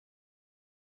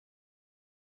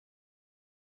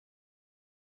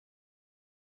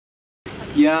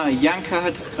Ja, Janka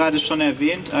hat es gerade schon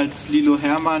erwähnt, als Lilo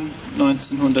Herrmann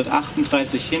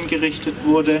 1938 hingerichtet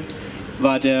wurde,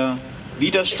 war der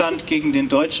Widerstand gegen den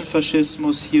deutschen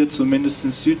Faschismus hier zumindest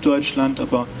in Süddeutschland,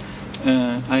 aber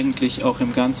eigentlich auch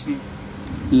im ganzen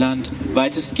Land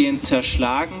weitestgehend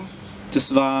zerschlagen.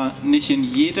 Das war nicht in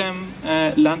jedem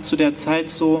Land zu der Zeit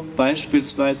so.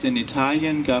 Beispielsweise in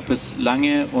Italien gab es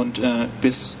lange und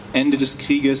bis Ende des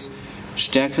Krieges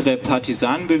stärkere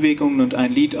Partisanenbewegungen, und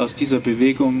ein Lied aus dieser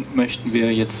Bewegung möchten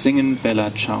wir jetzt singen,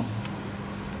 Bella Ciao.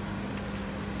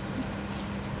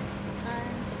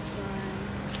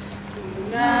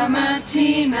 Una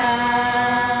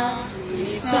mattina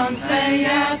mi son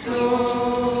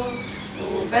svegliato,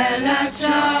 oh bella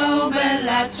ciao,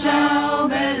 bella ciao,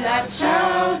 bella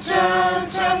ciao, ciao,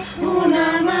 ciao.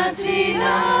 Una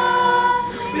mattina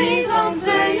mi son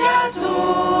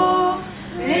svegliato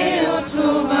e ho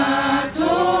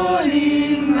trovato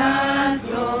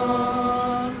l'invaso,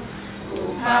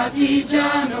 oh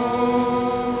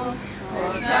partigiano,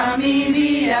 portami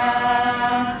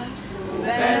via.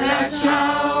 Bella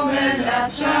ciao, bella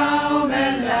ciao,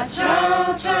 bella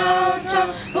ciao, ciao,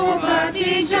 ciao, oh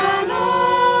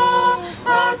partigiano,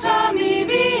 portami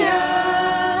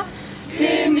via,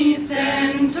 che mi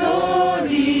sento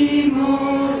di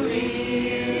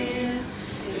morire.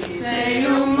 E se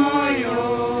io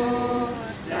muoio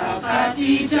da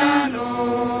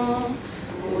partigiano,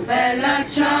 oh bella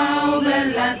ciao,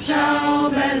 bella ciao,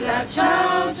 bella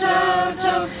ciao, ciao,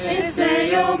 ciao, e se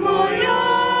io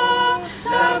muoio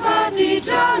da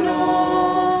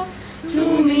partigiano,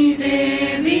 tu mi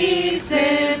devi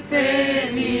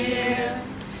seppellire,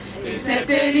 e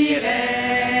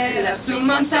seppellire lassù in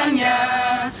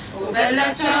montagna. Oh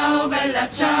bella ciao, bella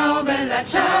ciao, bella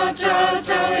ciao, ciao,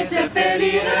 ciao, e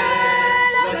seppellire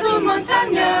lassù in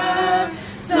montagna,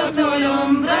 sotto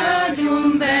l'ombra di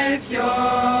un bel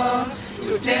fior,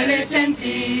 tutte le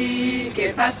genti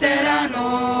che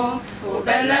passeranno. Oh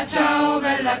bella ciao,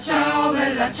 bella ciao,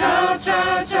 bella ciao,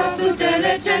 ciao, ciao, tutte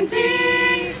le genti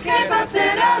che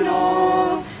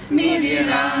passeranno mi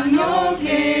diranno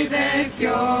che bel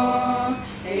fiore,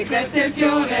 e questo è il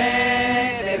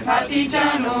fiore del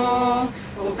partigiano.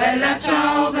 Oh bella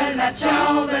ciao, bella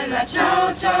ciao, bella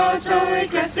ciao, ciao, ciao, e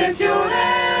questo è il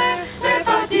fiore del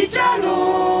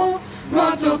partigiano,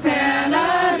 morto per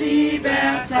la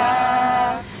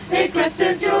libertà. E questo è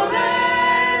il fiore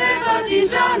del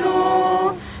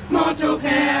partigiano, morto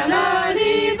per la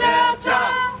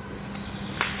libertà.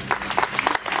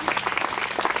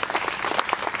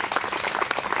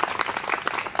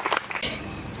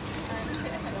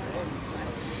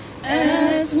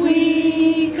 As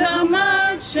we go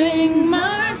marching,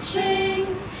 marching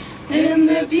in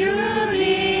the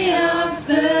beauty of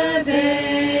the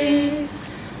day,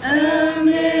 a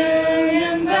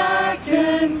million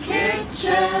darkened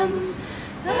kitchens,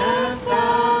 a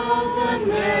thousand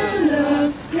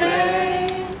windows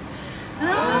grey,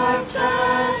 are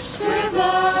touched with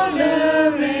all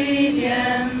the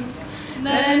radiance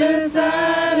that a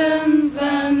sudden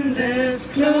sun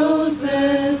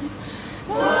discloses.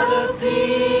 For the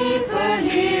people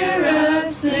hear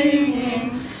us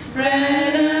singing,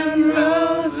 bread and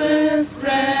roses,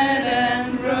 bread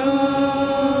and roses.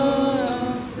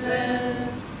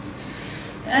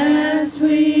 As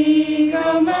we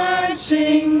go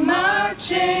marching,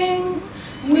 marching,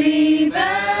 we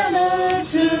battle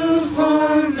to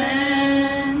form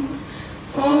men,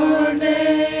 for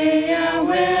they are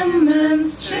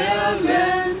women's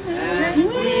children, and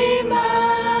we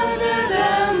murder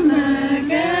them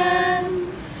again.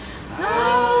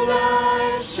 Our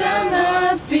lives shall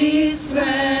not be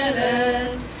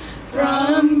sweated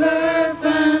from birth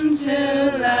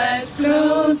until life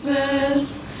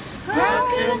closes.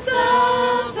 Hearts can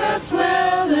starve as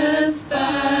well as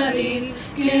bodies.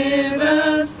 Give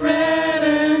us bread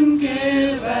and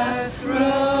give us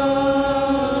roses.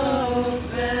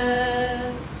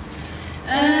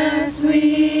 As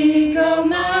we go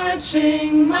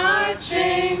marching,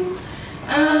 marching,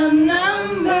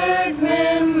 unnumbered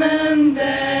women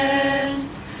dead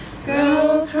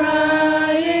go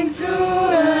crying through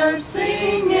our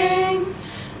singing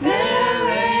their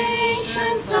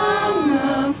ancient song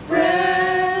of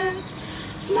bread.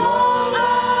 Small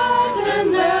art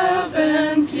and love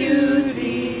and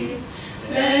beauty,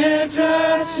 their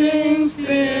trudging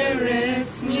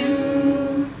spirits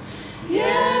new.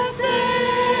 Yes,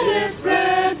 it is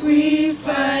bread we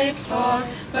fight for,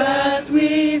 but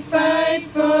we fight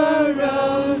for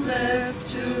roses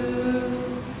too.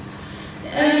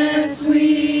 As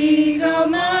we go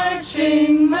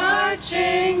marching,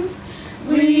 marching,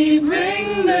 we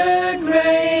bring the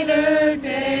greater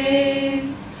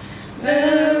days,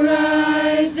 the rise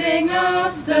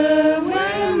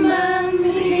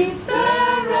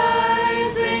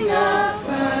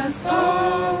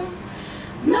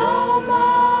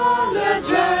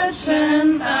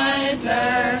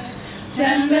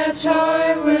ciao